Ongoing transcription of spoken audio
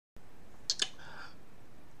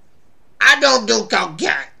don't do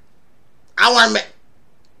cocaine. I want to make...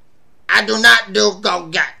 I do not do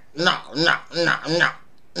cocaine. No.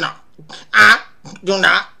 I do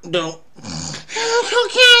not do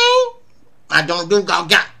cocaine. I don't do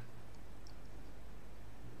cocaine.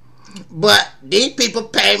 But these people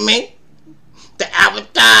pay me to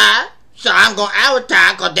advertise, so I'm going to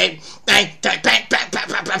advertise because they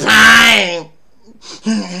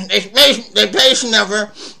pay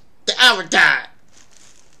Sniffer to advertise.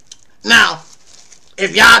 Now,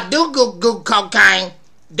 if y'all do cocaine,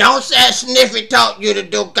 don't say Sniffy told you to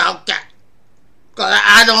do cocaine. Because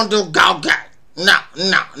I don't do cocaine. No.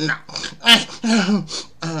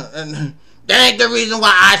 That ain't the reason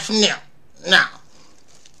why I sniff.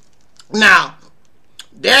 Now,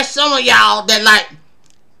 there's some of y'all that like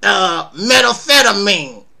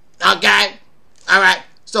methamphetamine. Okay? Alright?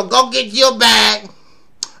 So go get your bag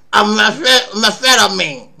of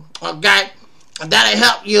methamphetamine. Okay? That'll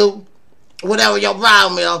help you, whatever your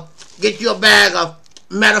problem is, get you a bag of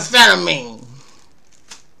methamphetamine.